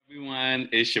everyone.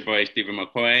 It's your boy Stephen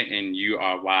McCoy, and you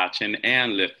are watching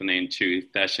and listening to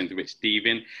Sessions with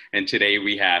Stephen. And today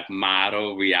we have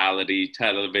model reality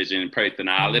television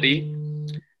personality,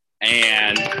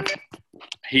 and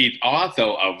he's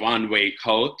also a runway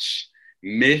coach,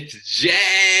 Miss J.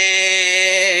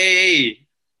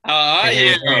 How are Hey,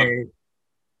 you? hey.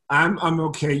 I'm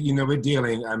okay. You know, we're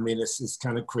dealing. I mean, it's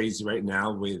kind of crazy right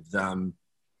now with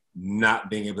not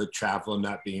being able to travel,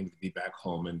 not being able to be back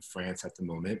home in France at the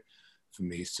moment for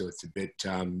me. So it's a bit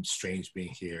strange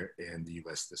being here in the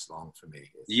U.S. this long for me.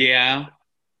 Yeah,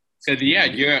 It's because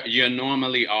really, you're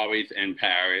normally always in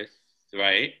Paris,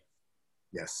 right?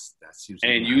 yes, that's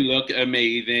usually And where you I. look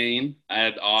amazing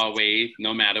as always,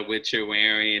 no matter what you're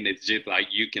wearing. It's just like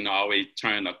you can always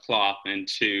turn a cloth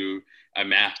into a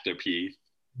masterpiece.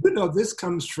 But no, this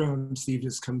comes from Steve.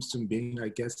 This comes from being, I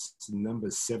guess, number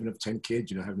 7 of 10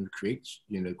 kids. You know, having to create,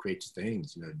 create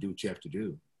things. You know, do what you have to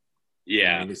do. I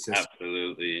Yeah, mean, it's just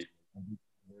absolutely. and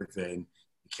you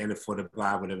can't afford to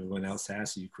buy what everyone else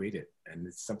has, so you create it. And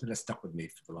it's something that stuck with me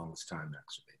for the longest time,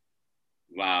 actually.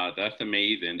 Wow, that's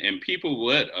amazing. And people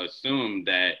would assume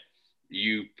that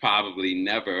you probably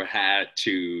never had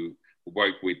to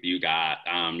work with you guys.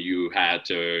 You had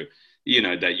to,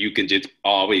 that you can just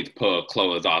always pull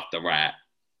clothes off the rack.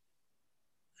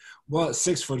 Well,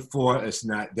 6'4" is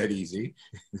not that easy,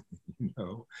 you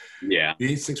know. Yeah.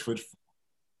 Being 6'4",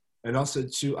 and also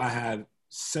too, I have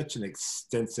such an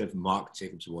extensive Marc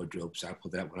Jacobs wardrobe, so I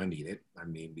put that when I need it. I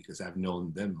mean, because I've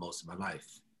known them most of my life,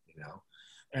 you know.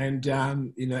 And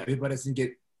everybody doesn't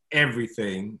get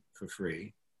everything for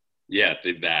free. Yes,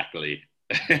 exactly.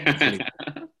 Funny, then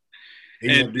you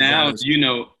And have now,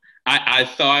 designers. I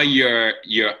saw your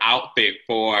outfit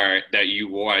for that you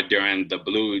wore during the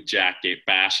Blue Jacket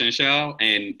fashion show,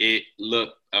 and it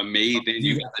looked amazing.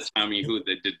 You You got to guys, tell me who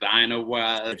the designer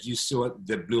was. if you saw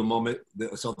the blue moment,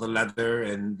 saw the leather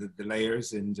and the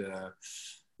layers, and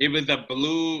It was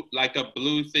like a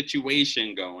blue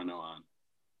situation going on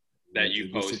that the you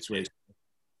blue posted. situation.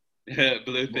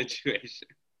 Blue situation.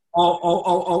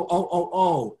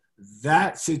 Oh,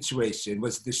 that situation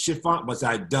was the chiffon. Was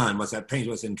I done? Was I painted?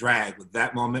 Was in drag with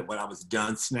that moment when I was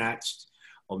done, snatched?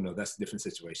 Oh no, that's a different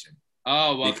situation.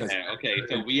 Oh, Because okay, okay.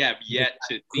 So we have because yet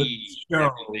to couldn't see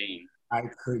show, everything. I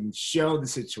couldn't show the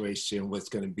situation what's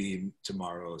going to be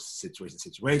tomorrow's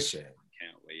situation.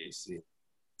 Can't You wait. see,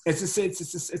 it's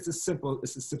a simple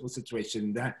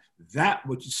situation. That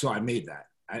what you saw, I made that.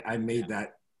 I made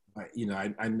that.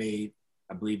 I made.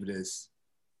 I believe it is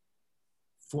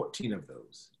 14 of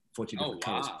those, 14 Oh, different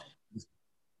colors. wow.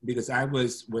 Because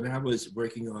when I was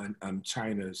working on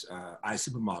China's I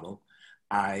Supermodel,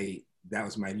 that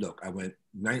was my look. I went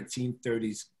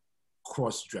 1930s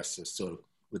cross dresses, so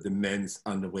with the men's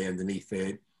underwear underneath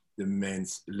it, the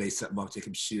men's lace up Marc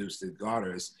Jacobs shoes, the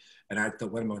garters, and I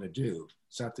thought, what am I going to do?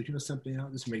 So I thought, something, I'll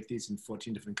just make these in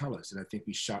 14 different colors, and I think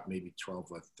we shot maybe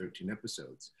 12 or 13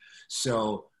 episodes.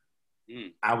 So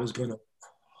I was going to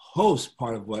host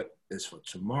part of what is for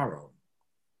tomorrow.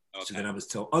 Okay. So then I was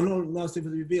told, oh no, last day for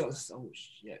the reveal. I said, oh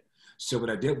shit. So what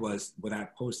I did was, when I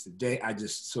posted today, I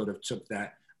just sort of took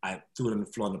that, I threw it on the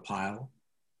floor in a pile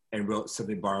and wrote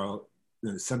something borrowed,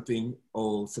 something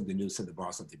old, something new, something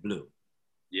borrowed, something blue.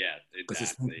 Yes, Because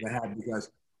it's exactly. something I have, because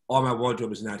all my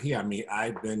wardrobe is not here. I mean,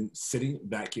 I've been sitting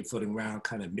back here floating around,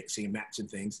 kind of mixing and matching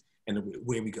things. And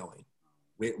where are we going?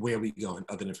 Where are we going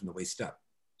other than from the waist up?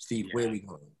 Steve, Yeah, where are we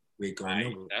going? We're going right.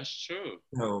 nowhere. That's true.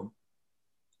 So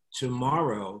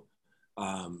tomorrow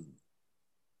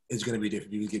is going to be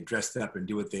different. You can get dressed up and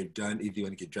do what they've done if you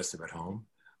want to get dressed up at home.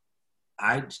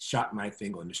 I shot my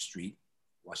thing on the street,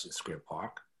 Washington Square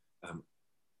Park,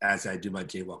 as I do my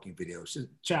jaywalking videos.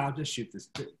 Child, just shoot this,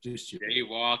 just shoot it.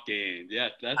 Jaywalking.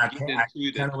 Yes, let's I, get I into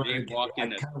the kind of want to, I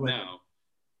jaywalking as kind of want, now.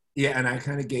 yeah, and I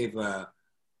kind of gave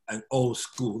an old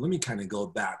school. Let me kind of go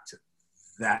back to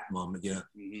that moment. That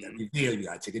reveal. You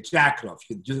got to take a jacket off.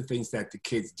 You can do the things that the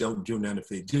kids don't do now. If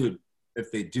they do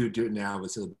it now,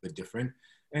 it's a little bit different.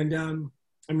 And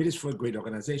I mean, it's for a great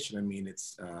organization. I mean,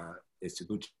 it's a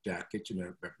good jacket,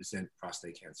 represent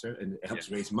prostate cancer, and it helps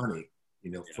raise money,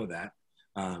 for that.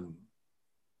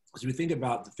 So we think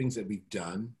about the things that we've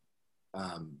done.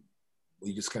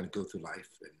 We just kind of go through life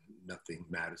and nothing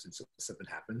matters until something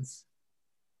happens.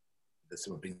 That's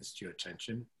what brings to your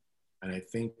attention. And I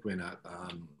think when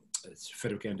it's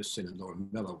Frederick Anderson and Laura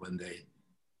Miller, when they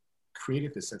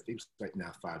created this, I think it was like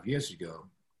now 5 years ago,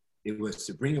 it was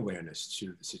to bring awareness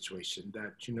to the situation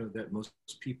that, that most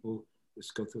people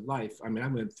just go through life. I mean, I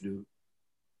went through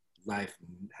life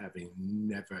having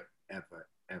never, ever,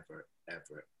 ever,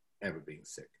 ever, ever being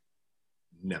sick.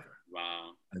 Never.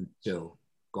 Wow. Until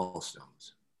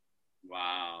gallstones.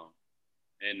 Wow.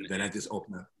 And then I just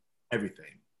open up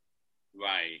everything.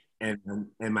 Right. And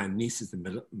my niece is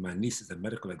a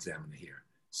medical examiner here,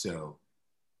 so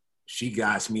she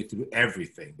guides me through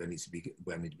everything that needs to be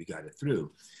what I need to be guided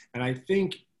through. And I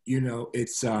think, you know, it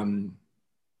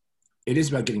is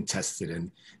about getting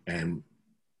tested and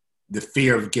the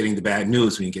fear of getting the bad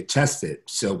news when you get tested.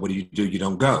 So what do? You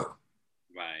don't go.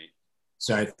 Right.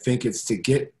 So I think it's to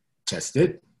get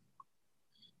tested,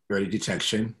 early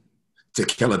detection, to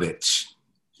kill a bitch.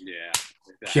 Yeah.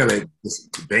 Exactly. Kill it,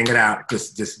 just bang it out,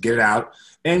 just get it out,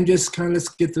 and just kind of let's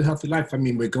get through a healthy life. I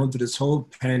mean, we're going through this whole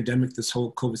pandemic, this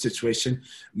whole COVID situation.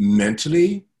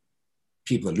 Mentally,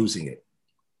 people are losing it.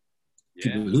 Yeah.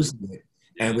 People are losing it.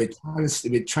 Yeah. And we're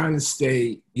trying to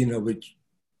stay, you know,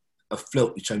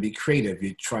 afloat. You're trying to be creative.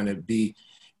 You're trying to be,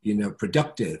 you know,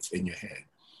 productive in your head.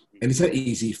 And it's not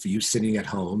easy for you sitting at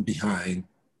home behind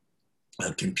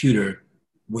a computer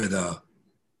with a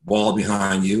wall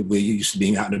behind you where you used to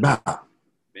being out and about.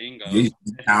 Bingo. You used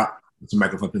to be out with a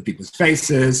microphone in people's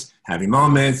faces, having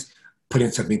moments,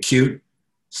 putting something cute.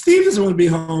 Steve doesn't want to be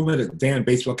home with a damn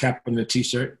baseball cap and a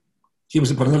t-shirt. He wants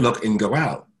to put on a look and go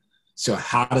out. So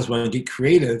how does one get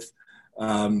creative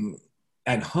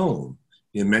at home?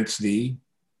 You know, mentally,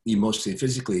 emotionally,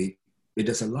 physically, it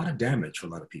does a lot of damage for a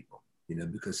lot of people, you know,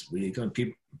 because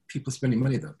people spending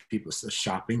money though. People still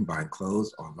shopping, buying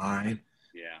clothes online.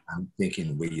 Yeah. I'm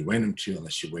thinking where you wearing them to,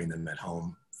 unless you're wearing them at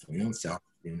home for your own self,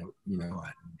 you know.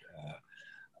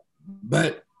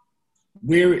 But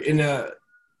we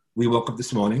woke up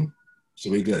this morning, so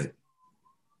we're good.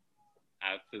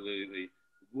 Absolutely.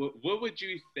 What would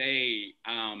you say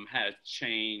has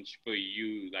changed for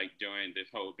you, like during this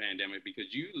whole pandemic?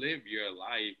 Because you live your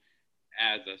life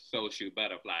as a social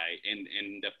butterfly.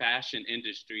 In the fashion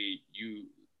industry, you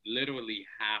literally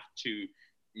have to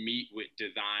meet with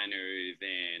designers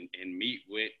and meet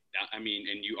with, I mean,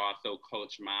 and you also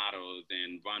coach models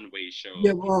and runway shows.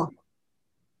 Yeah, well,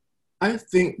 I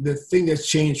think the thing that's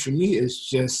changed for me is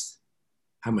just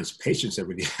how much patience I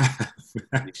really have,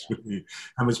 actually,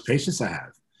 how much patience I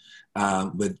have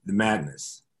with the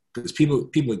madness. Because people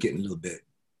are getting a little bit,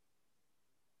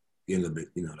 you know,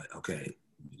 like, okay,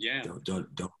 yeah, don't.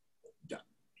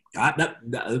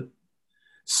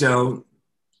 So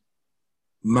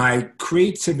my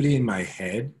creativity in my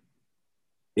head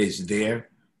is there,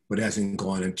 but it hasn't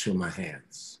gone into my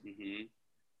hands. Mm-hmm.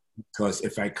 Because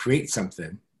if I create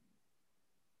something,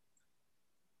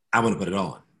 I want to put it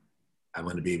on. I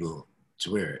want to be able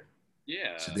to wear it.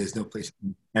 Yeah. So there's no place.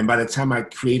 And by the time I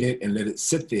create it and let it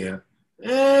sit there,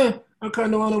 I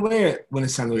kind of want to wear it when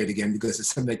it's time to wear it again, because it's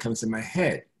something that comes in my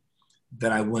head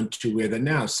that I want to wear that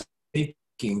now. So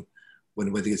thinking when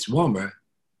the weather gets warmer,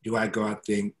 do I go out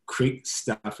there and create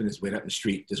stuff and just wear it out in the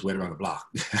street, just wear it around the block,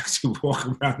 actually walk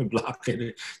around the block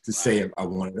and to say I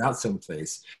want it out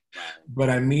someplace. But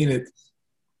I mean it.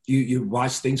 You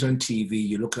watch things on TV,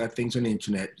 you look at things on the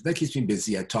internet. That keeps me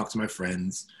busy. I talk to my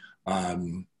friends.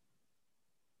 And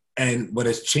what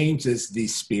has changed is the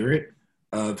spirit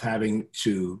of having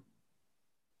to,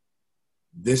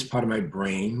 this part of my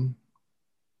brain,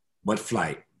 what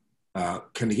flight?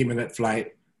 Can they give me that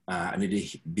flight? I need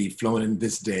to be flown in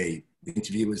this day. The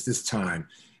interview was this time.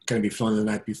 Can I be flown the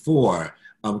night before?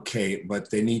 Okay, but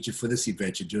they need you for this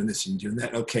event. You're doing this and doing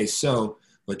that. Okay, so,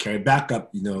 but carry backup,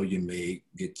 you know, you may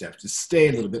get to have to stay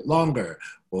a little bit longer,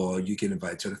 or you get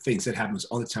invited to other things. That happens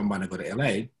all the time when I go to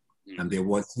LA. The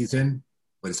award season,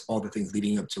 but it's all the things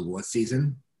leading up to award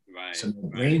season. Right. So my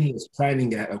brain here is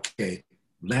planning at, okay,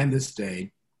 land this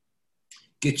day,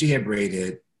 get your hair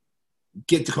braided,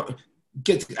 get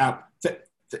out,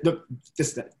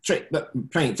 this, that, straight,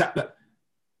 plane, top,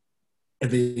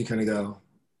 and then you kind of go,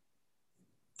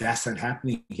 that's not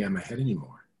happening here in my head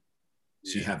anymore.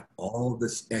 So you have all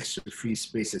this extra free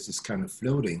space that's just kind of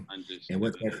floating. And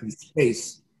with that free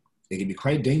space, it can be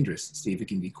quite dangerous, Steve. It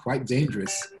can be quite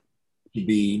dangerous to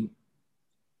be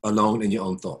alone in your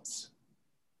own thoughts.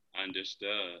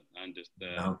 Understood. You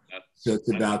know? So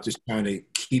it's about just trying to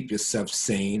keep yourself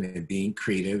sane and being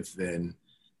creative and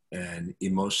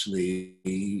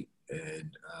emotionally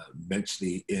and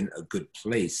mentally in a good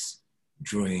place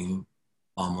during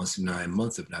almost 9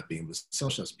 months of not being able to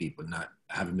socialize people. I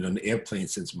haven't been on the airplane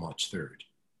since March 3rd.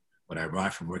 When I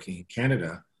arrived from working in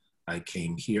Canada, I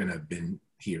came here and I've been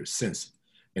here since.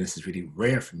 And this is really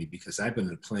rare for me because I've been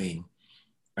on a plane.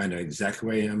 I know exactly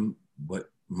where I am, what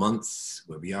months,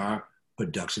 where we are.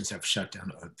 Productions have shut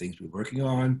down, other things we're working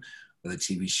on. Other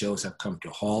TV shows have come to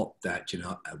a halt that, you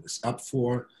know, I was up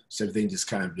for. So everything just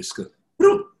kind of just goes,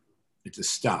 it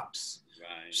just stops.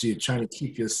 Right. So you're trying to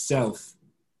keep yourself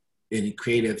in a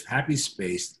creative, happy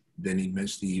space, then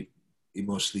eventually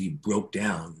emotionally broke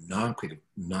down,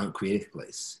 non-creative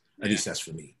place. At least that's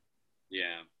for me.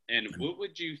 Yeah. And what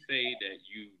would you say that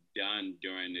you've done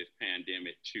during this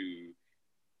pandemic to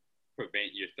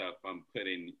prevent yourself from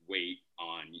putting weight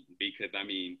on? Because I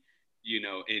mean, you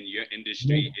know, in your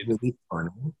industry, it's really funny.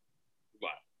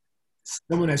 What?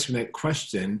 Someone asked me that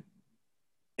question,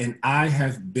 and I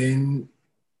have been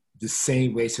the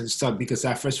same way since the start because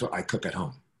first of all, I cook at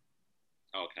home.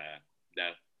 Okay,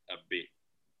 that's a big.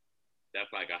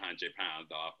 That's like 100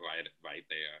 pounds off right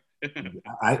there.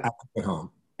 I cook at home,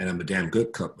 and I'm a damn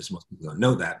good cook, which most people don't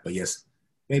know that. But yes,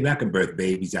 maybe I can birth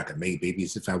babies, I can make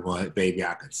babies if I want. Baby,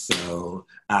 I can sew,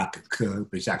 I can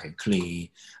cook, bitch, I can clean,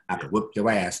 I can whip your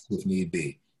ass if need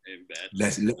be.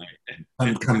 Let's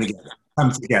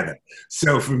come together.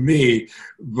 So for me,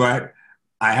 but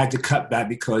I had to cut back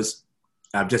because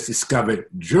I've just discovered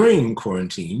during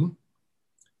quarantine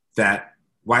that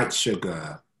white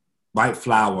sugar, white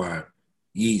flour,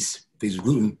 yeast, these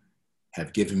gluten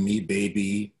have given me,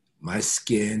 baby, my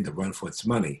skin the run for its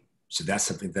money. So that's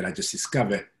something that I just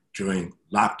discovered during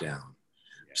lockdown.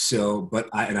 So,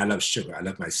 I love sugar. I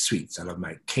love my sweets. I love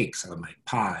my cakes. I love my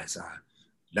pies.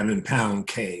 Lemon pound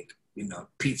cake, you know,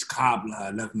 peach cobbler.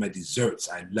 I love my desserts.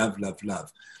 I love.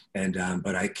 And,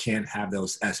 but I can't have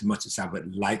those as much as I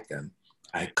would like them.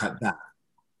 I cut back.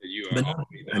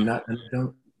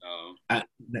 I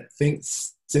think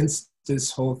since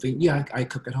this whole thing, yeah, I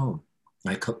cook at home.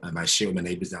 I cook, I share with my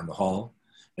neighbors down the hall.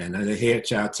 And the hair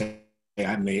child,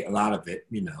 I made a lot of it,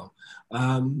 you know.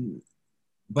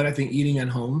 But I think eating at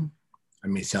home, I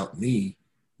mean, it's helped me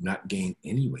not gain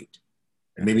any weight.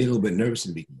 It made me a little bit nervous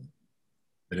in the beginning,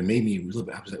 but it made me a little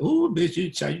bit, I was like, oh, bitch,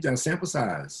 you done sample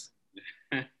size.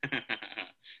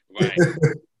 Right.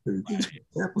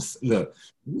 Look,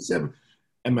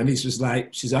 and my niece was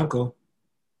like, she's uncle,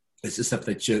 it's the stuff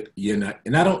that you're not,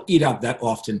 and I don't eat out that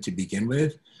often to begin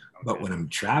with, but when I'm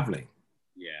traveling,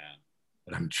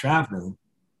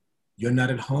 you're not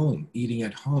at home, eating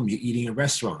at home, you're eating in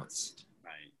restaurants.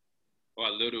 Right. Or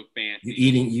a little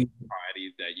fancy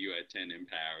parties that you attend in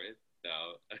Paris. So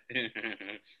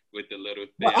with the little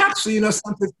thing. Well, actually, you know,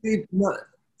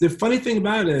 the funny thing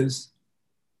about it is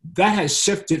that has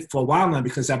shifted for a while now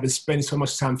because I've been spending so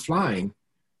much time flying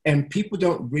and people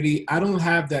I don't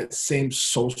have that same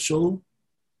social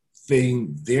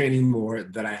thing there anymore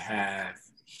that I have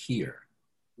here.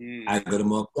 I go to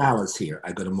more galas here.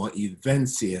 I go to more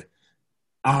events here.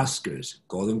 Oscars,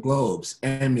 Golden Globes,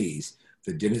 Emmys,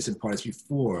 the dinners and parties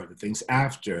before, the things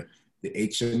after, the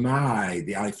HMI,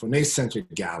 the Ali Forney Center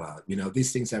Gala, you know,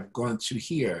 these things have gone to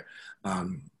here.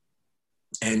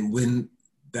 And when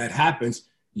that happens,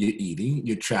 you're eating,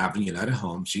 you're traveling, you're not at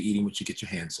home, so you're eating what you get your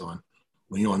hands on.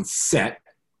 When you're on set,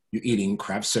 you're eating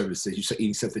craft services, you're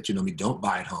eating stuff that you normally don't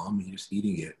buy at home, and you're just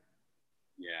eating it.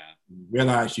 Yeah. You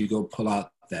realize you go pull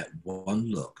out that one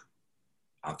look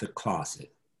out the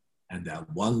closet, and that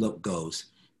one look goes,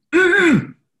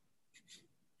 that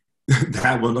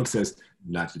one look says,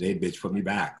 not today, bitch, put me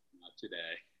back. Not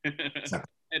today.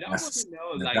 And I want to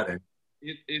know, like,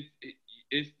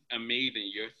 it's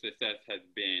amazing. Your success has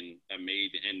been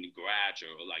amazing and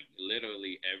gradual. Like,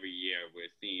 literally every year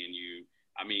we're seeing you.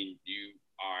 I mean, you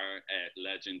are at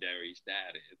legendary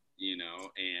status, you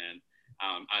know, and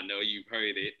I know you've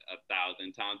heard it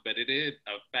 1,000 times, but it is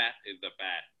a fact,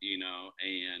 you know,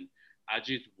 and I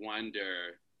just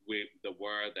wonder with the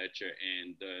world that you're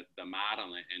in, the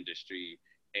modeling industry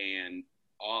and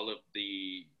all of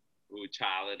the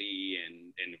brutality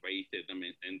and racism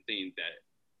and things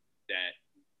that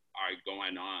are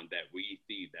going on, that we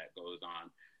see that goes on.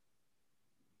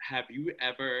 Have you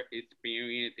ever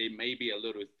experienced, it may be a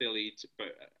little silly,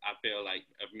 I feel like,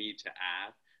 of me to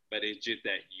ask, but it's just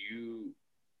that you've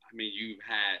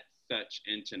had such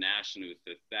international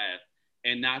success,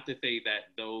 and not to say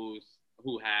that those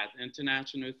who have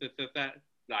international success,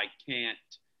 like, can't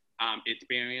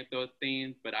experience those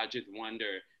things, but I just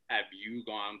wonder, have you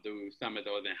gone through some of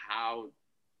those, and how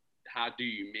do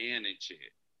you manage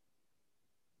it,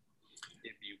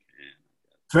 if you can?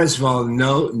 First of all,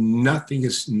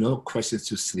 no questions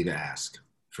too silly to ask,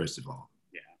 first of all.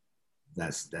 Yeah.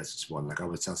 That's just one. Like I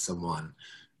would tell someone,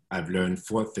 I've learned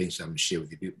 4 things I'm going to share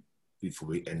with you before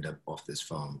we end up off this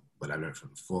phone, but I learned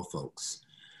from 4 folks.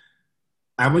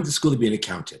 I went to school to be an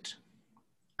accountant.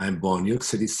 I'm born in New York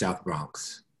City, South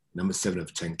Bronx, number 7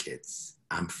 of 10 kids.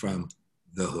 I'm from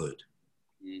the hood.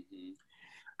 Mm-hmm.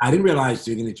 I didn't realize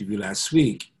during an interview last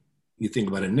week, you think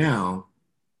about it now,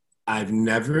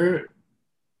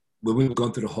 when we were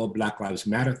going through the whole Black Lives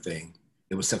Matter thing,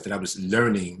 it was stuff that I was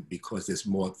learning because there's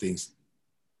more things,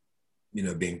 you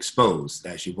know, being exposed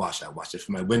as you watch. I watch it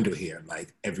from my window here,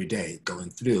 like every day going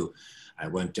through. I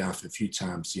went down for a few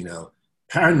times, you know,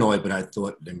 paranoid, but I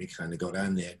thought, let me kind of go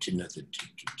down there to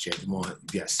check them on.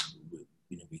 Yes,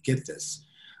 you know, we get this.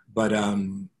 But I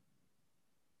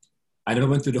never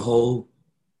went through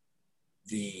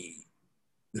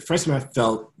the first time I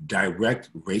felt direct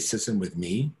racism with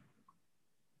me,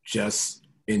 just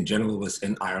in general, was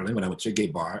in Ireland when I went to a gay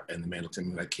bar, and the man looked at me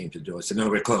when I came to the door and said, no,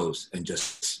 we're closed, and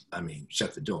just, I mean,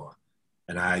 shut the door.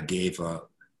 And I gave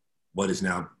what is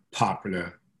now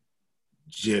popular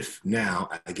GIF now,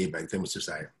 I gave back then, was just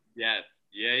like, yes.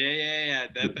 Yeah.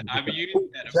 I've used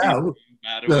that a yeah, few times,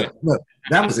 by the way. look,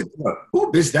 that was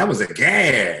bitch, that was a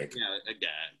gag. Yeah, a gag.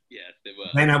 Yes, it was.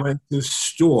 Then I went to a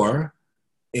store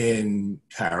in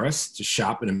Paris to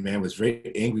shop, and the man was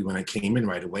very angry when I came in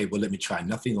right away. Well, let me try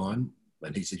nothing on.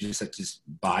 But he said, just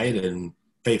buy it and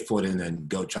pay for it and then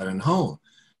go try it on home.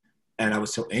 And I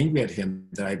was so angry at him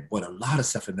that I bought a lot of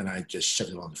stuff, and then I just shoved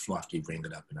it on the floor after he rang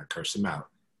it up, and I cursed him out,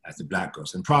 as the black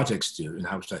girls and projects do. And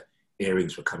I was like,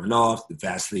 earrings were coming off, the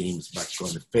Vaseline was about to go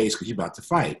in the face because you're about to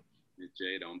fight.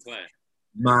 Jay, don't play.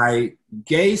 My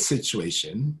gay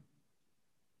situation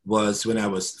was when I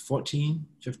was 14,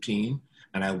 15,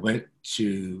 and I went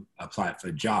to apply for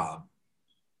a job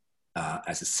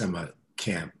as a summer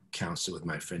camp counselor with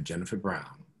my friend Jennifer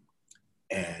Brown.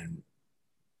 And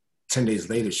 10 days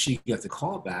later, she got the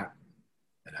call back,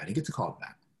 and I didn't get the call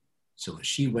back. So when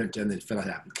she went down and filled out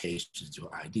the application to do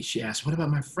an ID, she asked, what about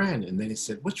my friend? And then he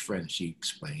said, which friend? She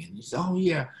explained. He said, oh,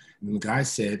 yeah. And the guy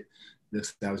said,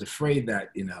 I was afraid that,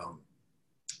 you know,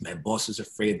 my boss was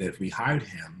afraid that if we hired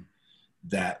him,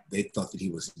 that they thought that he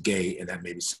was gay, and that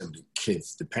maybe some of the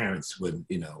kids, the parents, would,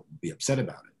 you know, be upset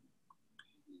about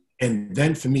it. And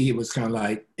then for me, it was kind of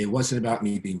like, it wasn't about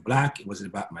me being black. It wasn't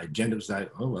about my gender. It was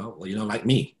like, oh, well, you know, like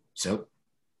me. So,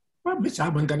 well, bitch, I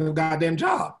wouldn't got no goddamn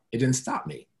job. It didn't stop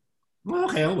me. Well,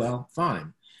 okay, oh, well,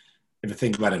 fine. If I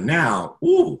think about it now,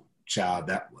 ooh, child,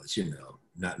 that was, you know,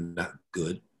 not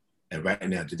good. And right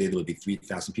now, today, there would be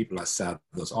 3,000 people outside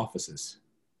those offices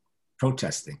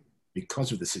protesting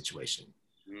because of the situation.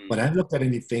 But I looked at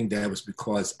anything that was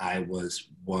because I was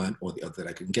one or the other that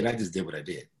I couldn't get. I just did what I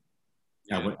did.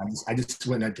 Yeah. I just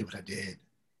went and I did what I did.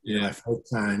 You know, my first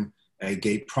time at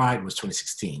Gay Pride was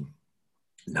 2016.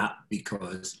 Not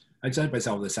because I judged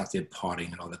myself all this out there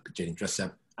partying and all that, getting dressed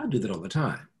up. I do that all the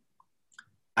time.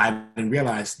 I didn't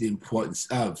realize the importance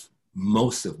of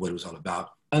most of what it was all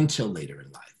about until later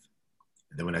in life.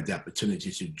 And then when I had the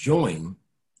opportunity to join,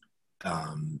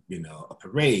 you know, a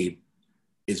parade,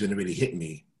 is when it really hit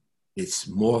me. It's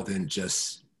more than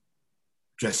just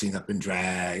dressing up in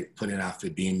drag, putting an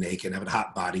outfit, being naked, having a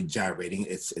hot body, gyrating.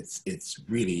 It's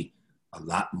really a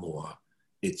lot more.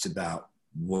 It's about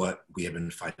what we have been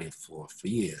fighting for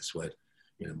years. What,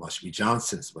 you know, Marsha B.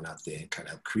 Johnson's went out there and kind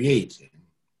of created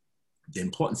the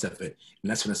importance of it. And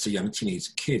that's when I see young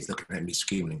teenage kids looking at me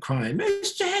screaming and crying,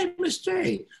 Miss J, Miss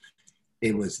J.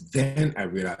 It was then I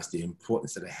realized the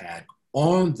importance that I had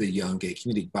on the young gay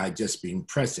community by just being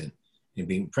present. And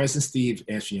being present, Steve,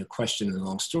 answering your question in the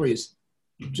long stories,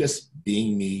 just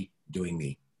being me, doing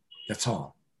me. That's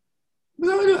all.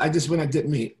 I just, when I did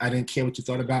me, I didn't care what you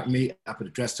thought about me. I put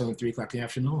a dress on at 3 o'clock in the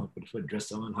afternoon. I put a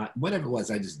dress on, whatever it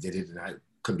was, I just did it, and I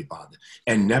couldn't be bothered.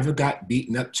 And never got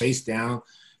beaten up, chased down,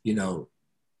 you know,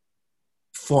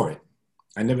 for it.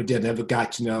 I never did. Never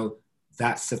got, you know,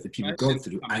 that stuff that people go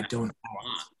through. I don't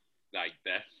have. Like,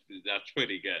 that's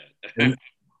pretty good.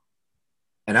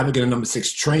 And I would get a number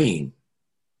 6 train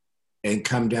and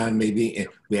come down maybe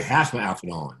with half my outfit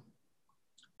on.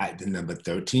 The number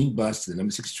 13 bus to the number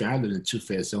 6 train. I lived in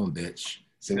 2-fare zone, bitch.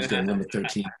 So it was the number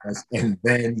 13 bus, and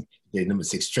then the number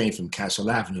 6 train from Castle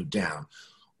Avenue down.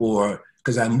 Or,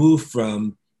 because I moved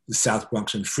from the South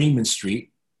Bronx on Freeman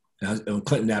Street, on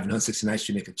Clinton Avenue, 169th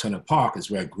Street, near Turner Park is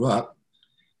where I grew up.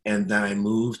 And then I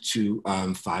moved to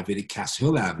 580 Castle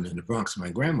Hill Avenue in the Bronx with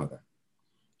my grandmother.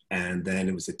 And then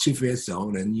it was a 2-fare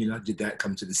zone, and, you know, I did that,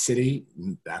 come to the city,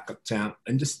 back uptown,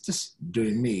 and just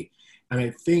doing me. And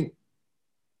I think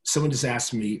someone just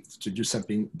asked me to do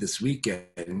something this weekend,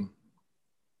 and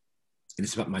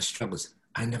it's about my struggles.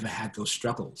 I never had those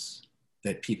struggles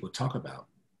that people talk about.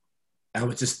 I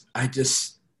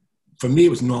just, for me, it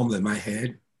was normal in my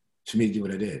head for me to do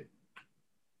what I did.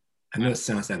 I know it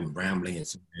sounds like I'm rambling in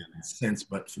some sense,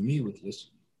 but for me, it was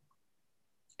just,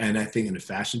 and I think in the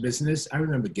fashion business, I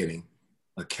remember getting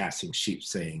a casting sheet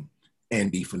saying,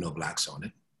 NB for no blacks on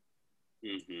it.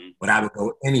 Mm-hmm. But I would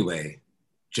go anyway,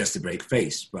 just to break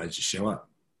face, but I just show up.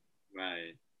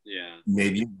 Right, yeah.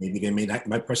 Maybe they made like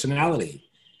my personality.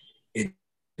 It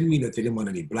didn't mean that they didn't want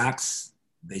any blacks.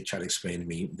 They tried to explain to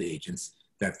me, the agents,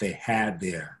 that they had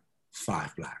their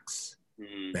 5 blacks.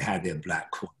 Mm-hmm. They had their black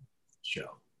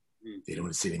show. They don't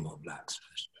want to see any more blacks for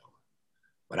the show.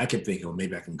 But I kept thinking, well,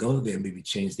 maybe I can go there, maybe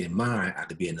change their mind. I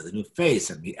could be another new face.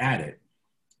 I'd be added.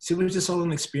 So it was just all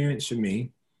an experience for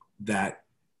me that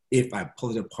if I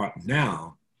pull it apart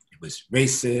now, it was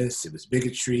racist, it was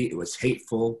bigotry, it was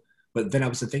hateful. But then I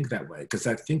was to think that way. Because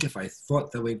I think if I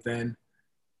thought that way then,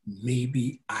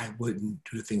 maybe I wouldn't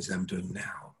do the things that I'm doing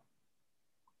now.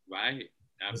 Right.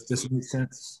 Does this make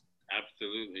sense?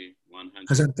 Absolutely. 100.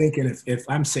 Because I'm thinking if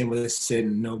I'm saying, well, let's say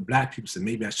no black people, so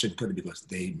maybe I shouldn't go because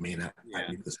they may not like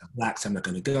me because I'm black, so I'm not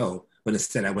going to go. But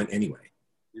instead, I went anyway.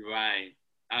 Right.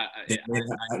 I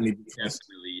definitely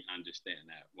understand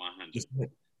that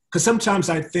 100. Because sometimes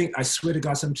I think, I swear to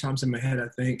God, sometimes in my head I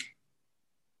think,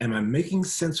 am I making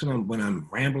sense when I'm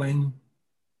rambling?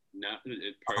 No,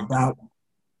 it's perfect. About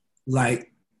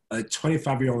like a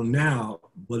 25-year-old now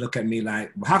will look at me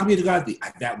like, well, how come you got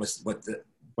that was what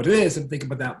it is. I'm thinking,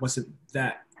 but that wasn't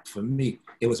that for me.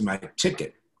 It was my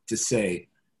ticket to say,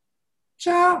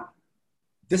 child,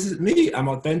 this is me. I'm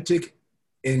authentic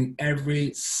in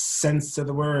every sense of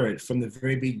the word from the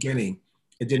very beginning.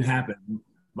 It didn't happen.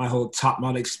 My whole top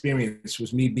model experience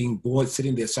was me being bored,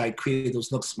 sitting there. So I created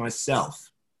those looks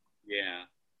myself. Yeah.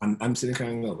 I'm sitting there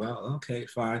kind of go, well, okay,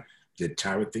 fine. Did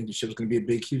Tyra think the show was going to be a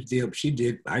big, huge deal? She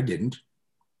did. I didn't.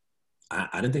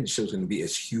 I didn't think the show was going to be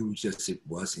as huge as it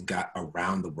was and got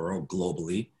around the world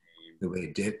globally the way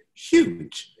it did.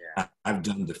 Huge. Yeah. I've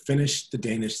done the Finnish, the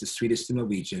Danish, the Swedish, the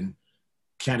Norwegian,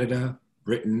 Canada,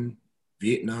 Britain,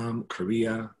 Vietnam,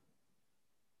 Korea,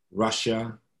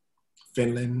 Russia,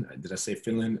 Finland. Did I say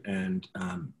Finland? And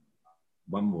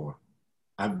one more.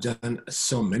 I've done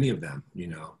so many of them, you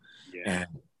know, and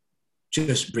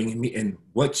just bringing me in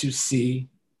what you see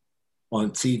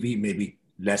on TV, maybe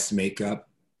less makeup,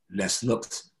 less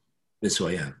looks. This is who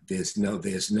I am. There's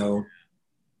no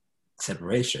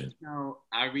separation. No,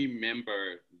 I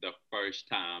remember the first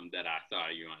time that I saw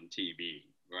you on TV,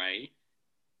 right?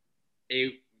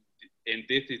 And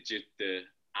this is just the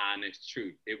honest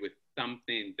truth. It was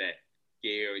something that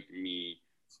scared me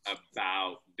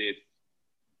about this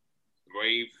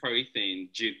brave person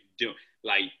just doing,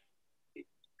 like,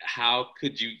 how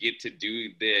could you get to do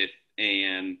this?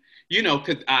 And, you know,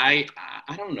 because I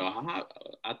don't know how.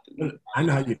 I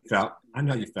know how you felt. I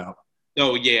know how you felt.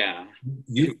 Oh, yeah.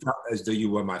 You felt as though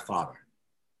you were my father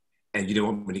and you didn't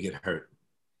want me to get hurt.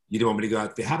 You didn't want me to go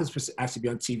out there. How does this person actually be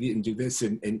on TV and do this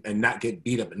and not get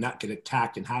beat up and not get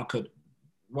attacked? And how could,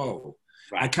 whoa.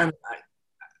 Right.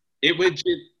 It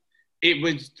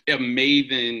was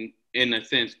amazing in a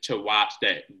sense to watch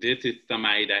that this is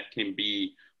somebody that can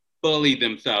be fully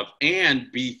themselves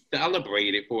and be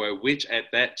celebrated for it, which at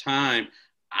that time,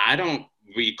 I don't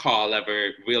recall ever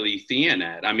really seeing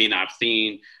that. I mean, I've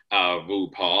seen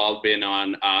RuPaul been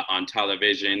on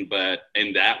television,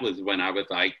 and that was when I was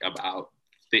like about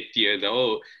 6 years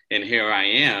old, and here I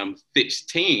am,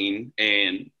 16,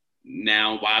 and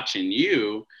now watching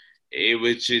you, it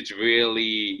was just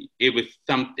really, it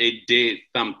did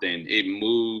something. It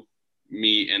moved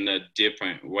me in a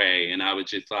different way, and I was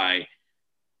just like,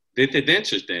 this is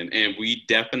interesting, and we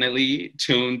definitely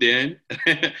tuned in.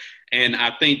 And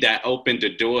I think that opened the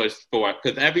doors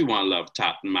because everyone loved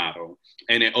Top Model,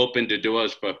 and it opened the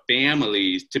doors for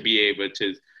families to be able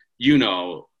to, you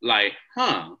know, like,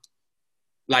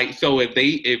 like, so if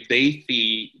they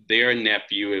see their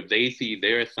nephew, if they see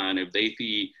their son, if they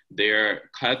see their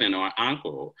cousin or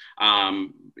uncle,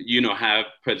 you know, have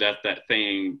possessed that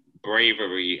same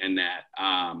bravery and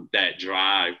that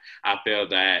drive, I feel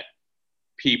that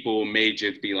people may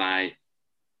just be like,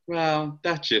 well,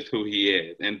 that's just who he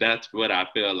is. And that's what I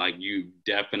feel like you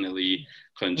definitely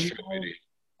contributed.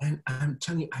 And I'm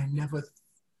telling you, I never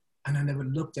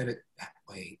looked at it that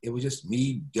way. It was just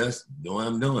me just doing what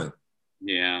I'm doing.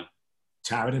 Yeah.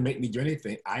 Tyra didn't make me do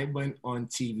anything. I went on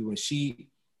TV when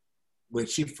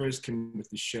she first came with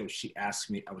the show, she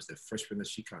asked me, I was the first one that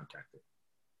she contacted.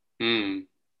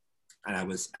 And I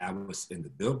was in the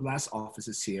Bill Blass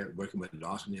offices here working with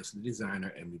Lawson Nielsen, the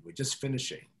designer, and we were just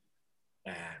finishing.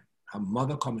 And her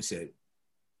mother called me and said,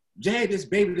 Jay, this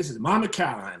is Mama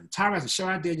Caroline. Tyra has a show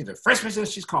idea. You're the first person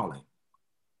she's calling.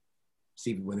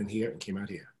 Stevie went in here and came out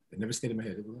here. It never stayed in my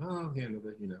head. It was, oh, yeah, no,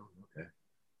 you know, okay.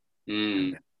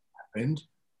 And that happened.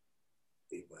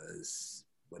 It was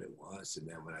what it was. And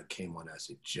then when I came on as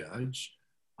a judge,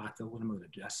 I thought, what am I going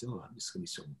to do? I said, oh, this is going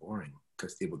to be so boring.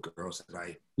 Because there were girls that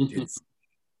I didn't see.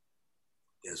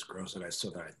 There's girls that I saw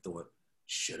that I thought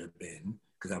should have been,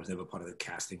 because I was never part of the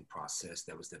casting process.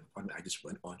 That was never part of it. I just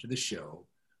went onto the show.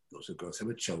 Those are girls that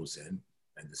were chosen,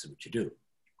 and this is what you do.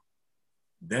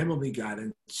 Then when we got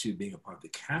into being a part of the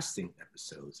casting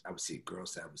episodes, I would see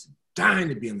girls that was dying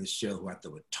to be on the show who I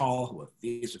thought were tall, who were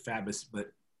fierce or fabulous,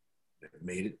 but never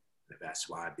made it. And that's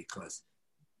why, because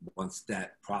once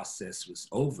that process was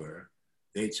over,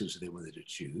 they chose what they wanted to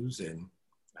choose. And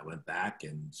I went back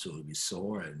and slowly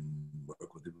saw and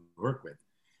work with who we work with.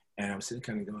 And I was sitting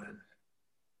kind of going,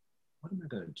 what am I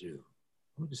going to do?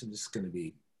 I'm just going to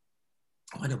be,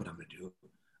 I know what I'm going to do.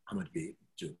 I'm going to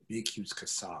do a big, huge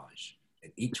corsage.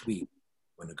 And each week,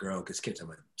 when the girl gets kicked, I'm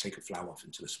going to take a flower off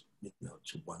into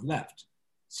to one left.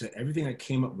 So everything I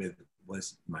came up with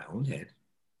was my own head.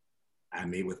 I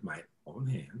made with my own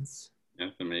hands.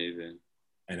 That's amazing.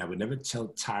 And I would never tell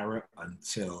Tyra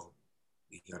until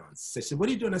we got on set. She said, what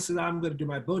are you doing? I said, I'm going to do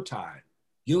my bow tie.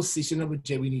 You'll see. She said,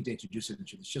 Jay, we need to introduce it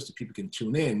into the show so people can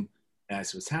tune in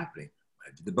as what's happening. I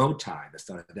did the bow tie. That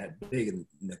started that big, and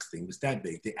the next thing was that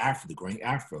big. The afro, the growing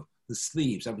afro, the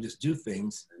sleeves. I would just do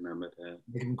things. I remember that.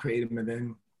 Make them create them, and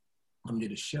then come to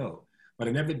the show. But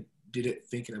I never did it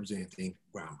thinking I was doing anything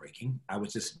groundbreaking. I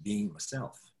was just being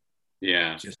myself.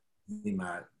 Yeah. Just being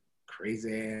my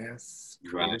crazy ass.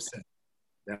 Right.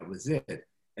 That was it.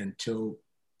 Until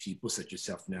people such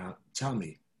yourself now tell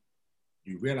me,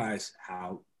 you realize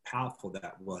how powerful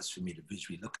that was for me to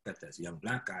visually look at that as a young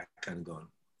Black guy kind of going,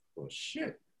 well,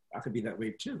 shit, I could be that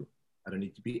way too. I don't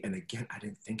need to be. And again, I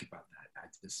didn't think about that. I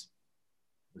just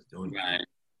was doing it.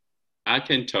 I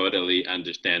can totally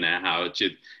understand that, how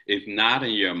it's not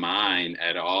in your mind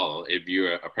at all. If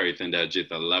you're a person that's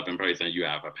just a loving person, you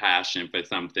have a passion for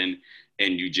something,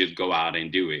 and you just go out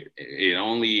and do it. It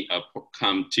only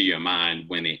comes to your mind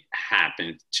when it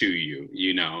happens to you,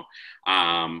 you know.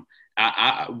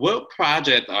 What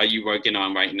project are you working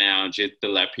on right now, just to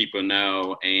let people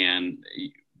know? And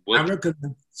I'm working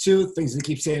on two things. They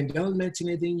keep saying, don't mention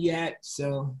anything yet.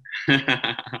 So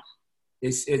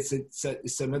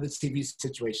it's some other TV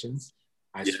situations.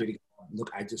 I swear to God,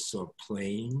 look, I just saw a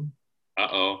plane.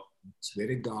 Uh-oh. I swear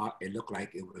to God, it looked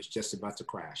like it was just about to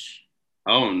crash.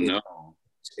 Oh, no.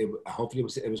 Hopefully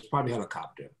it was probably a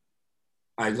helicopter.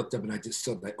 I looked up and I just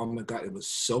saw like, oh my God, it was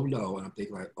so low. And I'm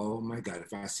thinking like, oh my God,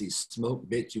 if I see smoke,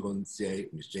 bitch, you're going to say,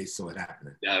 Miss J saw it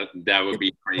happening. That would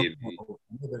be crazy.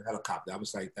 A helicopter. I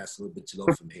was like, that's a little bit too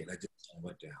low for me. And I just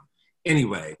went down.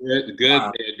 Anyway.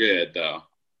 Good though.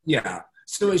 Yeah.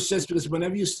 So it's just because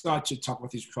whenever you start to talk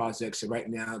about these projects, and right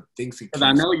now things. Because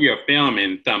I know you're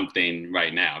filming something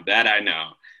right now. That I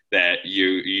know. That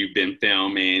you've been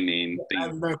filming and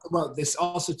things. Well, this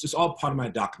also just all part of my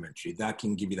documentary. That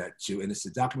can give you that too. And it's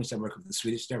a documentary I work with the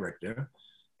Swedish director,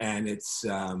 and it's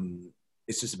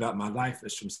just about my life.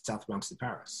 It's from South Bronx to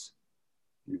Paris.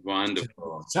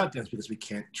 Wonderful. South Bronx because we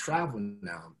can't travel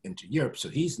now into Europe, so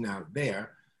he's now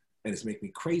there, and it's making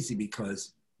me crazy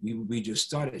because we just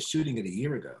started shooting it a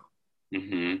year ago.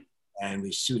 Mm-hmm. And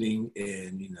we're shooting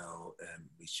in,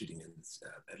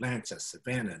 Atlanta,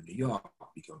 Savannah, New York.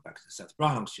 We go back to the South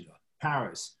Bronx,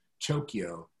 Paris,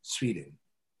 Tokyo, Sweden.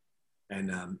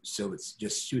 And so it's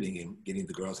just shooting and getting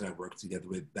the girls that I worked together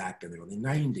with back in the early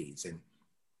 90s and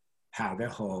how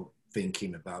that whole thing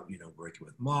came about, working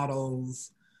with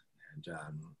models and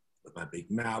with my big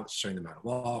mouth, showing them how to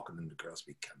walk. And then the girls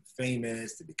become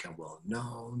famous, they become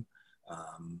well-known.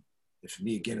 And for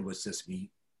me, again, it was just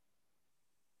me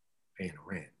paying the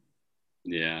rent.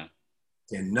 Yeah.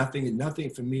 And nothing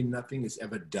for me, nothing is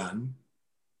ever done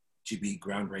to be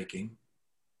groundbreaking.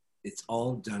 It's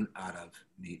all done out of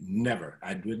me. Never.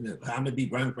 I'm gonna be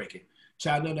groundbreaking.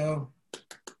 Child, no.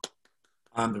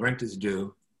 The rent is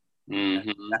due.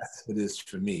 Mm-hmm. That's what it is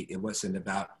for me. It wasn't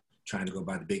about trying to go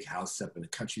buy the big house up in the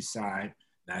countryside,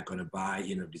 not gonna buy,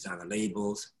 designer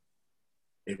labels.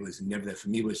 It was never that. For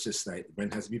me, it was just like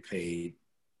rent has to be paid.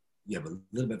 You have a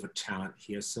little bit of a talent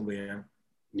here somewhere.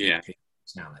 Yeah.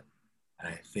 Talent. And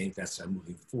I think that's why I'm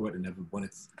moving forward.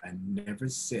 I never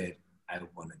said I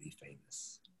want to be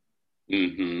famous.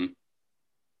 Mm-hmm.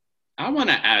 I want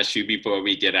to ask you before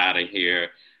we get out of here,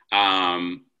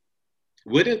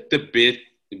 what is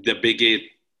the biggest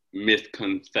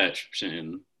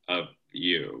misconception of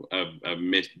you, of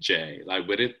Miss J? Like,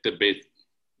 what is the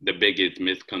biggest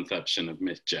misconception of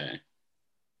Miss J?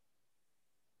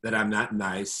 That I'm not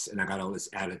nice and I got all this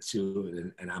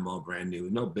attitude and I'm all brand new.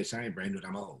 No, bitch, I ain't brand new.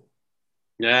 I'm old.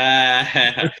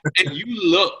 Yeah, and you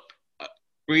look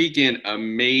freaking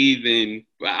amazing.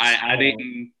 I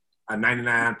didn't. A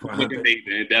 99.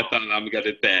 That's all I'm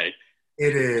gonna say.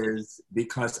 It is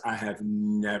because I have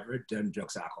never done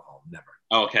drugs, alcohol, never.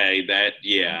 Okay,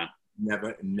 yeah.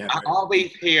 Never. I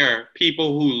always hear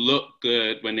people who look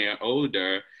good when they're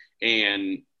older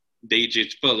and they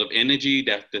just full of energy.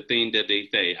 That's the thing that they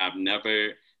say. I've never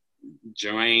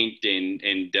drank and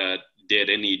did did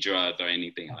any drugs or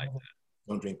anything like that.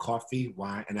 Don't drink coffee,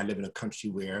 wine, and I live in a country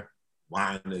where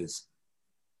wine is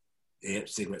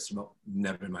cigarette smoke.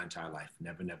 Never in my entire life.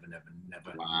 Never.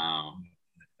 Wow.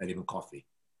 Not even coffee.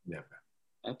 Never.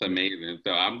 That's amazing.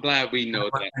 So I'm glad we know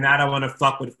that. And I don't want to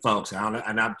fuck with folks.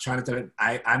 And I'm trying to.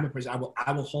 I'm a person.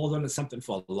 I will hold on to something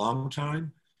for a long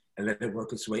time and let it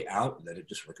work its way out. Let it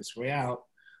just work its way out.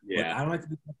 Yeah. But I don't like to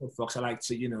be with folks. I like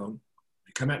to, you know,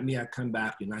 you come at me, I come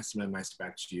back. You're nice to me, I'm nice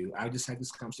back to you. I just had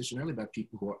this conversation earlier about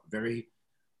people who are very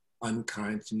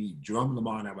unkind to me. Jerome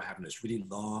Lamar and I were having this really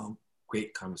long,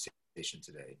 great conversation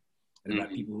today. And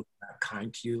about people who are not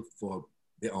kind to you for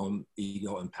their own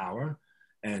ego and power.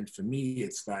 And for me,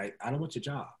 it's like, I don't want your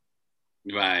job.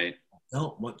 Right. I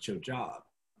don't want your job.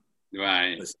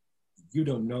 Right. But you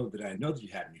don't know that I know that you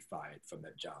had me fired from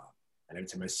that job. And every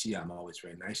time I see you, I'm always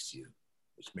very nice to you,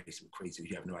 which makes me crazy.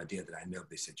 You have no idea that I know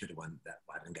they said you're the one that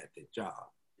I didn't get the job.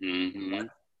 But,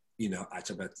 you know, I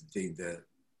talk about the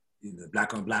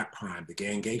black on black crime, the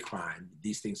gay and gay crime.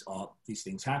 These things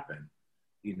happen.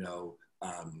 You know,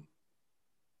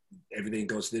 everything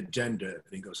goes to the gender,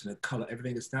 everything goes to the color.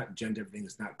 Everything is not gender, everything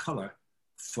is not color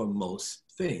for most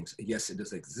things. Yes, it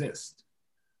does exist.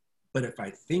 But if I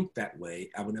think that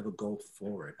way, I would never go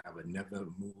forward. I would never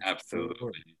move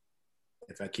forward.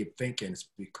 If I keep thinking it's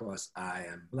because I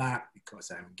am black,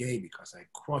 because I'm gay, because I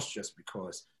cross-dress,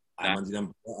 because I'm under the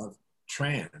umbrella of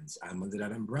trans, I'm under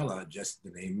that umbrella, just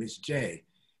the name is Jay.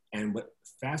 And what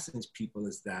fascinates people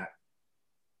is that,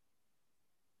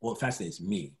 well, it fascinates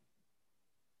me.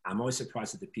 I'm always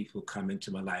surprised at the people who come into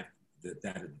my life that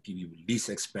the people you least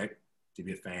expect to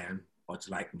be a fan or to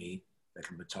like me, that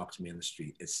come and talk to me on the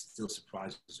street. It still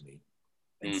surprises me.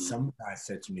 And some guy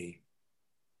said to me,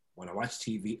 when I watch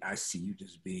TV, I see you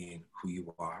just being who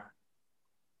you are.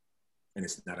 And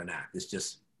it's not an act, it's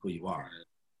just who you are.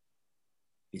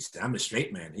 He said, I'm a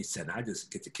straight man. He said, I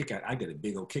just get I get a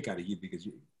big old kick out of you because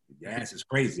your ass is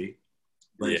crazy.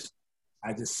 But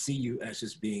I just see you as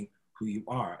just being who you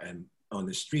are. And on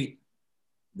the street,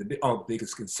 the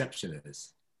biggest conception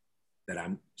is that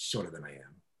I'm shorter than I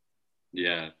am.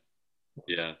 Yeah.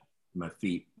 Yeah. My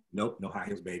feet, nope, no high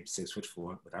heels, babe,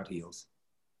 6'4" without heels.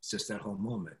 It's just that whole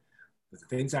moment. But the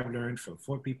things I've learned from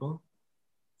 4 people,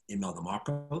 Imelda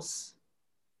Marcos,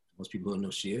 most people don't know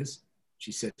who she is.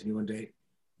 She said to me one day,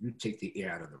 you take the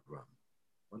air out of the room.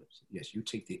 Yes, you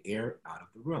take the air out of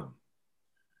the room.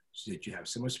 She said, you have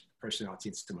so much personality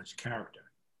and so much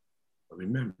character. But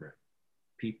remember,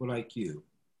 people like you,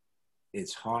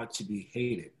 it's hard to be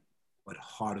hated, but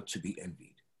harder to be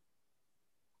envied.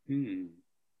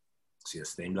 See, the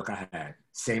same look I had,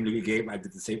 same look you gave, I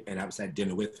did the same, and I was at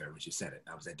dinner with her when she said it.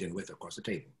 I was at dinner with her across the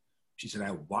table. She said,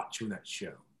 I watch you in that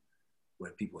show.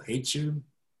 When people hate you,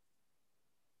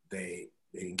 they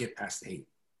can get past the hate,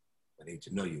 but they need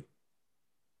to know you.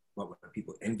 But when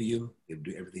people envy you, they'll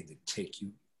do everything to take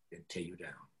you and tear you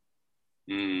down.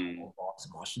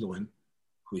 Marsha Lewin,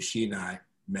 who she and I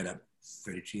met up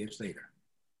 32 years later,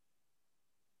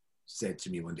 said to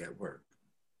me one day at work,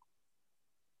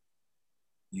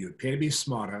 you appear to be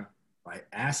smarter by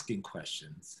asking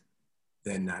questions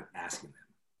than not asking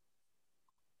them.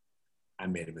 I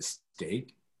made a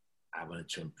mistake. I wanted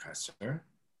to impress her.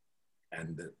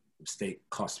 And the mistake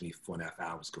cost me 4.5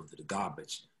 hours going through the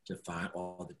garbage to find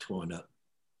all the torn up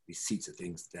receipts of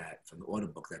things that from the order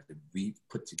book that we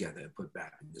put together and put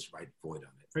back and just write void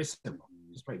on it. Very simple,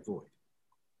 just write void.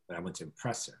 But I went to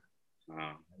impress her.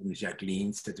 When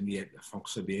Jacqueline said to me at Franck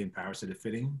Sobier in Paris at the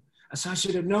fitting, I said, I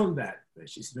should have known that. But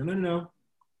she said, no.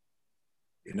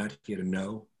 You're not here to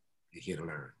know, you're here to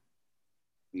learn.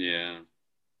 Yeah,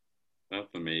 that's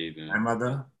amazing. My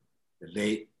mother, the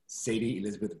late Sadie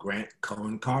Elizabeth Grant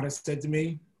Cohen Carter, said to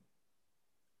me,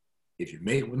 if you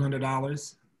make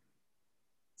 $100,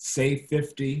 save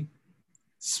 50,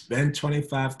 spend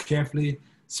 25 carefully,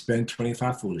 spend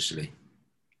 25 foolishly.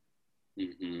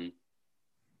 And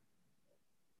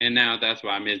now that's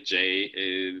why Miss J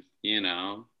is, you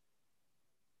know,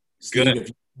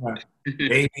 Steve,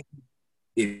 good.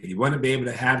 If you want to be able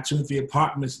to have 2 or 3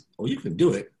 apartments, you can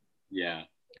do it. Yeah.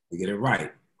 You get it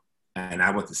right. And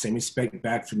I want the same respect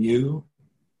back from you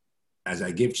as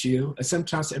I give to you. And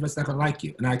sometimes everyone's not going to like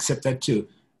you. And I accept that too.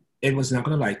 Everyone's not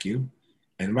going to like you.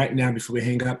 And right now, before we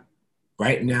hang up,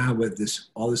 right now with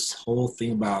all this whole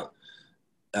thing about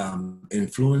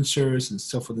influencers and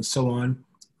so forth and so on,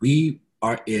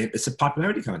 it's a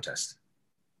popularity contest.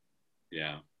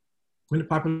 Yeah. We're in a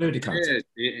popularity contest.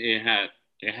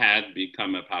 It had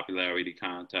become a popularity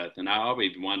contest. And I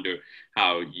always wonder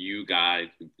how you guys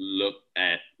look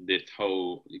at this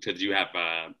whole, because you have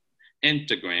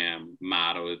Instagram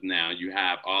models now, you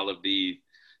have all of these,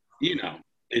 you know,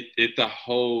 it's a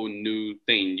whole new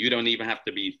thing. You don't even have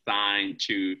to be signed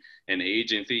to an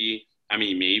agency. I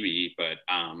mean, maybe, but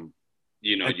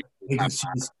you know, you have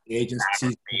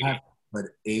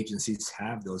agencies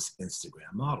have those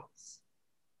Instagram models.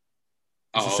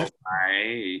 Oh,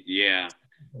 right, yeah.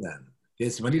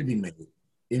 There's money to be made.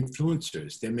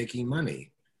 Influencers, they're making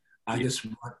money. I just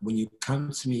want, when you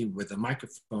come to me with a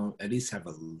microphone, at least have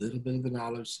a little bit of the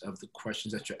knowledge of the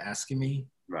questions that you're asking me.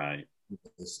 Right.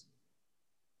 Because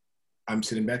I'm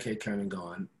sitting back here kind of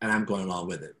going, and I'm going along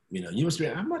with it. You know, you must be,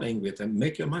 I'm not angry with them.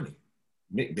 Make your money.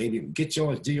 Baby, get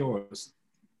yours, do yours.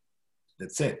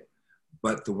 That's it.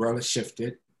 But the world has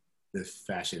shifted. The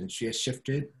fashion industry has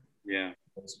shifted. Yeah.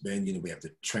 It's been, you know, we have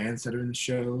the trans that are in the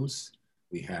shows.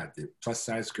 We have the plus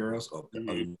size girls, or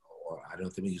I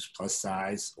don't think we use plus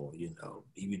size, or, you know,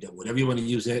 whatever you want to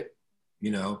use it,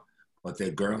 you know, but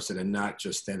they're girls that are not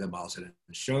just stand-up models in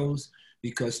shows,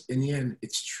 because in the end,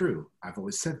 it's true. I've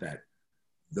always said that.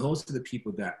 Those are the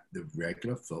people that the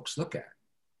regular folks look at.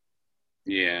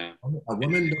 Yeah. A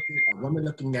woman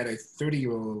looking at a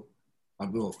 30-year-old, a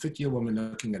 50-year-old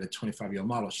woman looking at a 25-year-old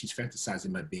model, she's fantasizing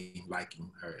about liking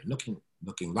her, looking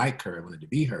like her, wanting to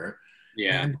be her.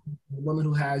 Yeah. And the woman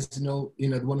who has, the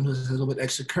woman who has a little bit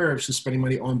extra curves, who's spending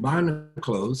money on buying her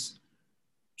clothes,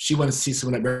 she wants to see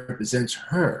someone that represents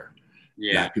her.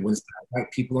 Yeah.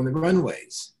 Black people on the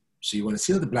runways. So you want to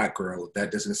see the black girl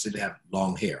that doesn't necessarily have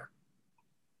long hair.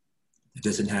 It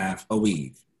doesn't have a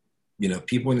weave. You know,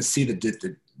 people want to see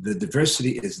the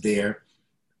diversity is there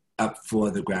up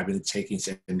for the grabbing and taking.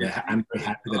 And I'm very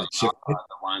happy that it shifted. The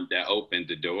one that opened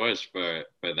the doors for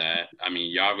that. I mean,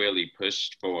 y'all really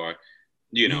pushed for,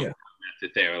 you know, not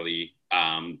necessarily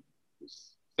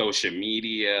social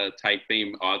media type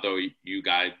thing, although you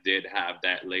guys did have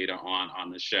that later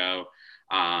on the show.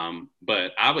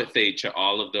 But I would say to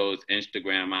all of those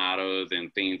Instagram models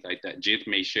and things like that, just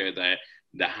make sure that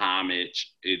the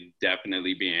homage is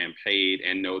definitely being paid,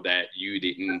 and know that you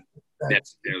didn't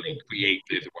necessarily create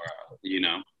this world, you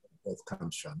know? Growth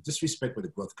comes from. Just respect where the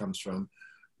growth comes from.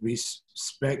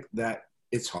 Respect that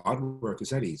it's hard work.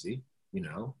 It's not easy, you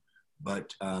know?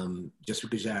 But just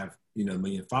because you have, you know, 1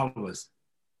 million followers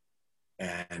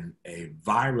and a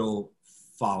viral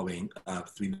following of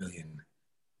 3 million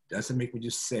doesn't make what you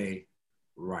say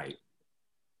right.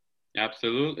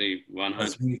 Absolutely,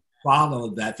 100%. Follow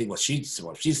that thing. Well, she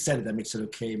said it, that makes it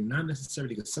okay. Not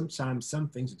necessarily, because sometimes some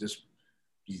things are just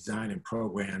designed and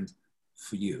programmed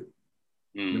for you.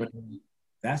 You know what I mean?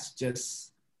 That's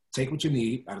just take what you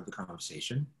need out of the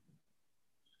conversation,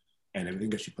 and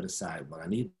everything else you put aside. Well, I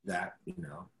need that. You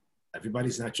know,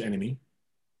 everybody's not your enemy.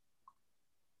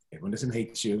 Everyone doesn't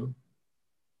hate you.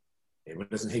 Everyone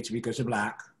doesn't hate you because you're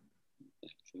black.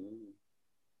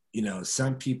 You know,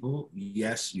 some people,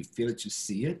 yes, you feel it, you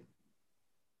see it.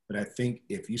 But I think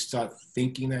if you start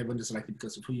thinking that everyone doesn't like you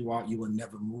because of who you are, you will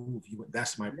never move.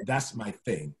 That's my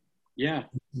thing. Yeah.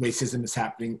 Racism is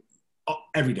happening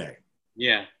every day.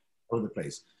 Yeah. All over the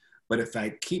place. But if I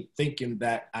keep thinking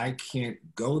that I can't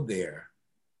go there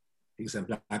because I'm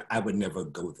black, I would never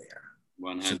go there.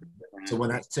 100%. So when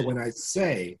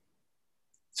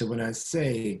I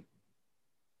say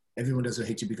everyone doesn't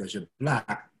hate you because you're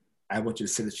black, I want you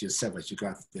to say that to yourself as you go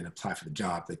out there and apply for the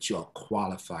job that you are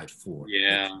qualified for.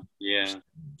 Yeah.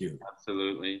 Do.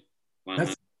 Absolutely.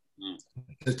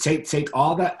 So take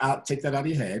all that out, take that out of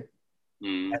your head,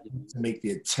 to make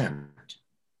the attempt.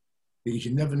 Because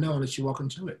you never know unless you walk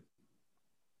into it.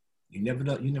 You never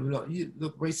know.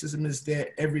 Look, racism is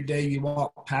there every day. You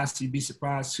walk past, you'd be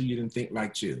surprised who you didn't think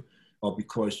liked you, or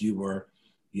because you were,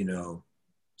 you know,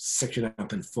 sexually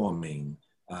non-conforming.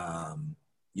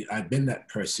 I've been that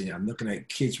person. I'm looking at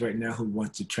kids right now who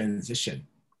want to transition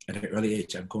at an early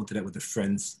age. I'm going through that with a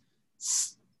friend's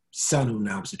son who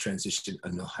now is a transition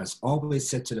and has always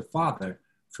said to the father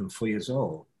from 4 years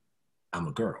old, I'm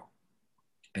a girl.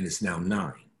 And it's now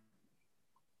 9.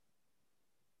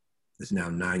 It's now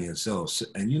 9 years old. So,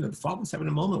 and, you know, the father's having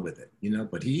a moment with it, you know,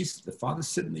 but the father's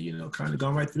sitting there, you know, kind of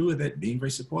going right through with it, being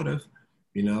very supportive,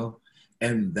 you know,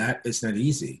 and that is not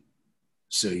easy.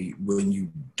 So when you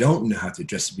don't know how to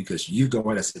address it because you go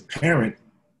out as a parent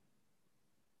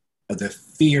of the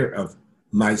fear of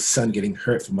my son getting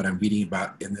hurt from what I'm reading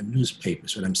about in the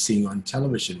newspapers, what I'm seeing on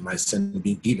television, my son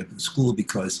being beaten up in school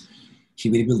because he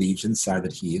really believes inside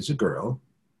that he is a girl.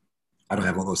 I don't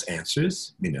have all those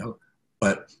answers, you know,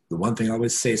 but the one thing I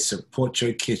always say is support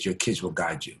your kids will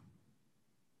guide you.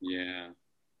 Yeah.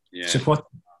 Support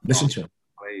them. Listen to them.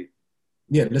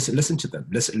 Yeah, listen to them.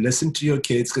 Listen to your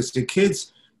kids, because your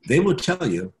kids, they will tell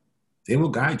you, they will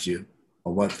guide you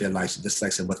on what their likes and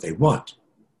dislikes and what they want.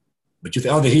 But you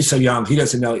think, oh, he's so young, he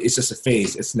doesn't know. It's just a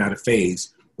phase. It's not a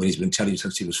phase. when he's been telling you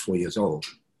since he was 4 years old.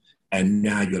 And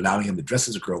now you're allowing him to dress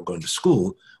as a girl going to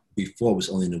school. Before it was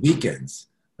only in the weekends,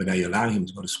 but now you're allowing him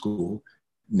to go to school,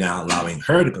 now allowing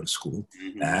her to go to school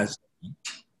as a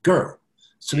girl.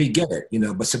 So we get it,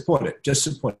 but support it. Just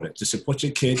support it. Just support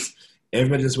your kids.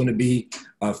 Everybody doesn't want to be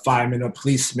a fireman or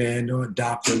policeman or a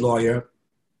doctor, lawyer.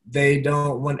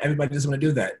 Everybody doesn't want to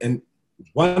do that. And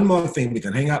one more thing, we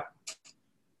can hang up.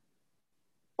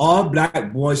 All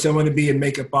Black boys don't want to be a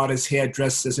makeup artists,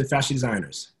 hairdressers, and fashion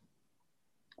designers.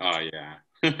 Oh, yeah.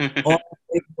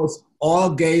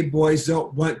 all gay boys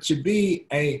don't want to be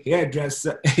a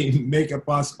hairdresser, a makeup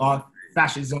artist, or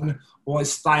fashion designer, or a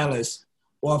stylist,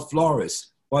 or a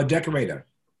florist, or a decorator.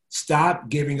 Stop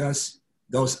giving us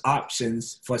those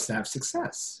options for us to have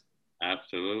success.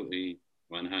 Absolutely,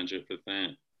 100%.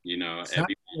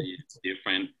 Everybody is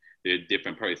different. They're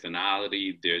different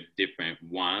personalities. They're different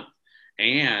wants.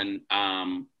 And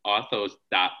also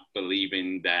stop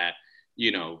believing that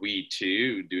we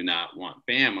too do not want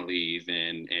families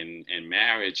and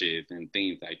marriages and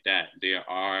things like that.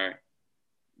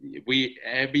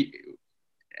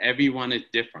 Everyone is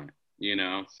different,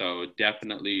 so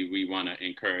definitely we want to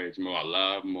encourage more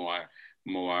love, more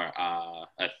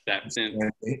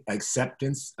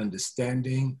acceptance,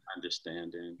 understanding,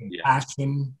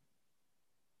 compassion,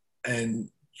 and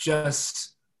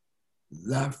just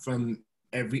love from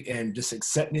every end. Just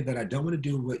accept me that I don't want to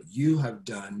do what you have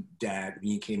done, Dad,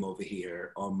 when you came over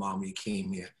here, or Mom, when you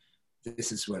came here.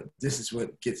 This is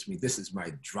what gets me. This is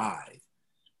my drive.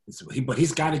 But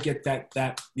he's got to get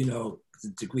that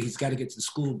degree. He's got to get to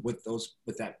school with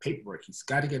that paperwork. He's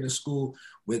got to get to school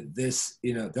with this.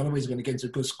 The only way he's going to get into a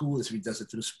good school is if he does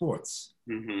it through sports.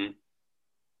 Mm-hmm.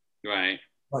 Right.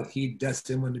 But he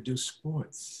doesn't want to do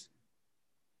sports.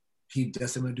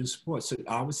 So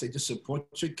I would say just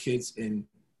support your kids in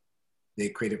their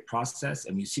creative process.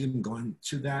 And you see them going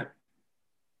to that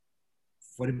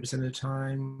 40% of the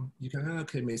time, you can,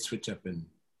 okay, maybe switch up, and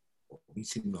we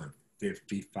see them going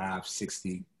 55,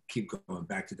 60, keep going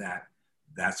back to that.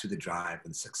 That's where the drive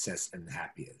and success and the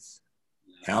happy is.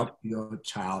 Help your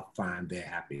child find their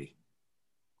happy.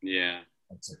 Yeah.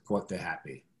 And support their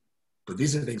happy. But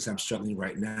these are things I'm struggling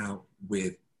right now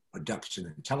with production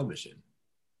and television.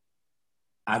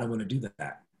 I don't want to do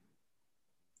that.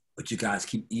 But you guys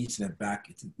keep easing it back.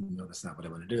 That's not what I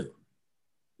want to do.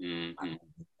 Mm-hmm.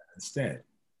 Instead.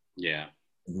 Yeah.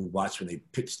 And we watch when they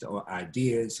pitch the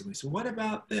ideas, and we say, what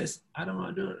about this? I don't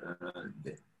want to do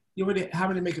it. How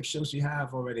many makeup shows do you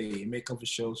have already? Makeover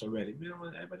shows already?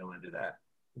 Everybody don't want to do that,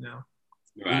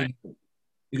 Right.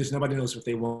 Because nobody knows what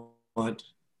they want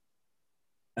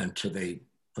until they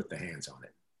put their hands on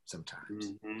it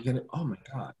sometimes. Mm-hmm. Oh my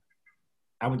God.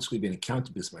 I went to school to be an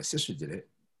accountant because my sister did it.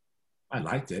 I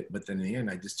liked it, but then in the end,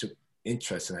 I just took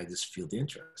interest, and I just feel the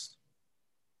interest.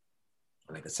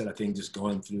 Like I said, I think just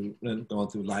going through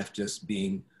life, just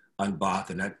being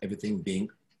unbothered, not everything being.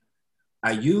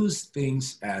 I use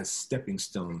things as stepping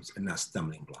stones and not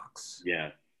stumbling blocks.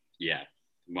 Yeah,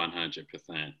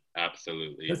 100%,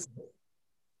 absolutely.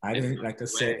 I didn't, like I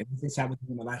said, everything's happened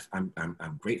in my life. I'm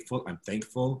grateful. I'm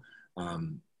thankful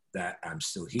that I'm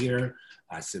still here.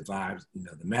 I survived,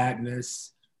 the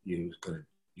madness. You're gonna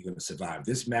survive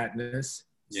this madness.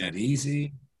 It's not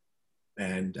easy,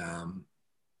 and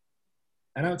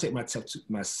I don't take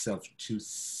myself too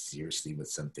seriously with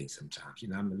some things sometimes.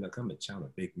 I'm a child, a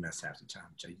big mess half the time.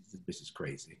 This bitch is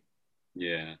crazy.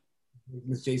 Yeah.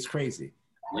 Miss J's crazy.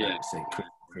 Yeah. I say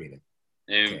crazy.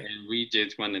 And we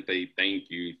just want to say thank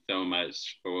you so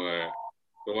much for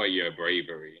your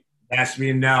bravery. Ask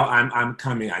me now. I'm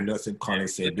coming. I know some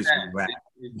callers say bitch rap.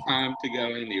 It's time to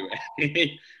go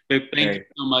anyway. But thank you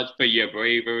so much for your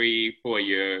bravery, for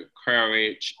your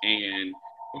courage, and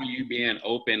for you being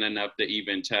open enough to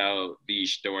even tell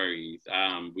these stories.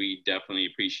 We definitely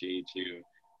appreciate you,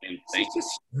 and thank you.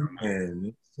 It's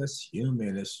just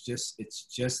human. It's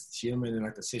just human, and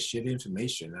like I said, share the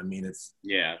information. I mean, it's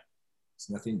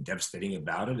nothing devastating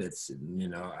about it. It's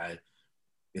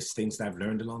it's things that I've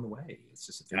learned along the way. It's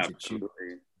just things that you.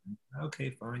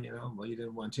 Okay, fine. Well, you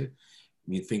didn't want to.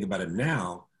 When you think about it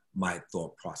now, my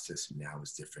thought process now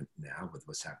is different now with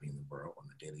what's happening in the world on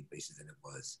a daily basis than it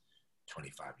was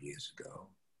 25 years ago.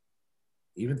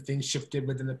 Even things shifted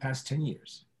within the past 10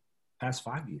 years, past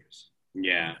 5 years.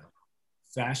 Yeah.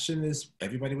 Fashion is,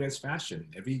 everybody wears fashion.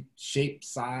 Every shape,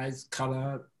 size,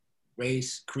 color,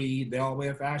 race, creed, they all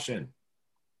wear fashion.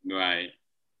 Right.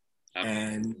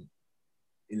 And,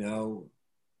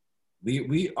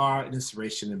 we are an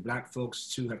inspiration, and Black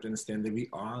folks too have to understand that we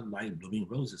are like blooming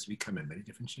roses. We come in many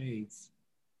different shades.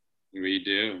 We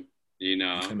do. We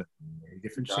come in many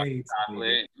different shades.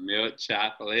 Chocolate, milk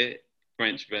chocolate,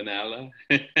 French vanilla.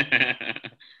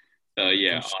 So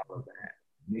yeah, all of that.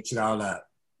 Mix it all up.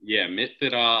 Yeah, mix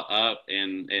it all up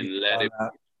and let it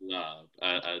be love.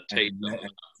 A taste of love.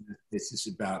 This is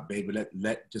about, baby,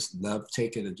 let just love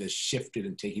take it and just shift it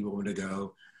and take you where to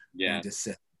go. Yeah. And just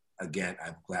say, again,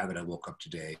 I'm glad that I woke up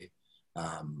today.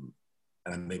 And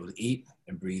I'm able to eat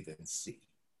and breathe and see,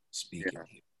 speak and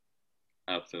hear.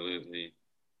 Absolutely.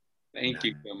 Thank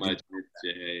you so much, Ms.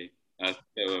 J. I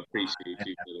so appreciate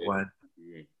you for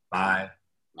this. Bye.